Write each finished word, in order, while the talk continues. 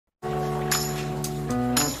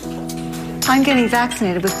I'm getting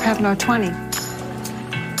vaccinated with Prevnar 20.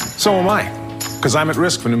 So am I, because I'm at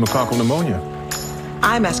risk for pneumococcal pneumonia.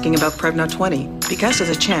 I'm asking about Prevnar 20 because there's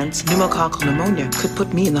a chance pneumococcal pneumonia could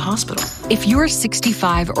put me in the hospital. If you're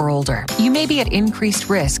 65 or older, you may be at increased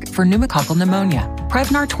risk for pneumococcal pneumonia.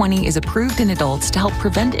 Prevnar 20 is approved in adults to help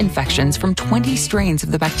prevent infections from 20 strains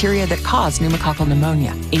of the bacteria that cause pneumococcal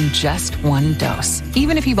pneumonia in just one dose.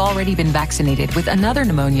 Even if you've already been vaccinated with another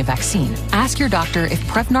pneumonia vaccine, ask your doctor if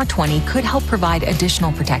Prevnar 20 could help provide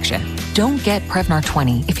additional protection. Don't get Prevnar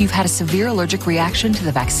 20 if you've had a severe allergic reaction to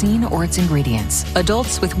the vaccine or its ingredients.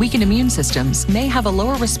 Adults with weakened immune systems may have a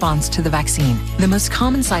lower response to the vaccine. The most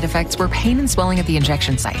common side effects were pain and swelling at the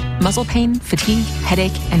injection site, muscle pain, fatigue,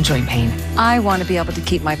 headache, and joint pain. I want to be able to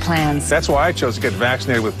keep my plans. That's why I chose to get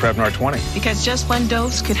vaccinated with Prevnar 20. Because just one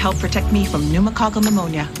dose could help protect me from pneumococcal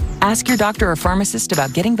pneumonia. Ask your doctor or pharmacist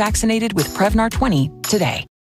about getting vaccinated with Prevnar 20 today.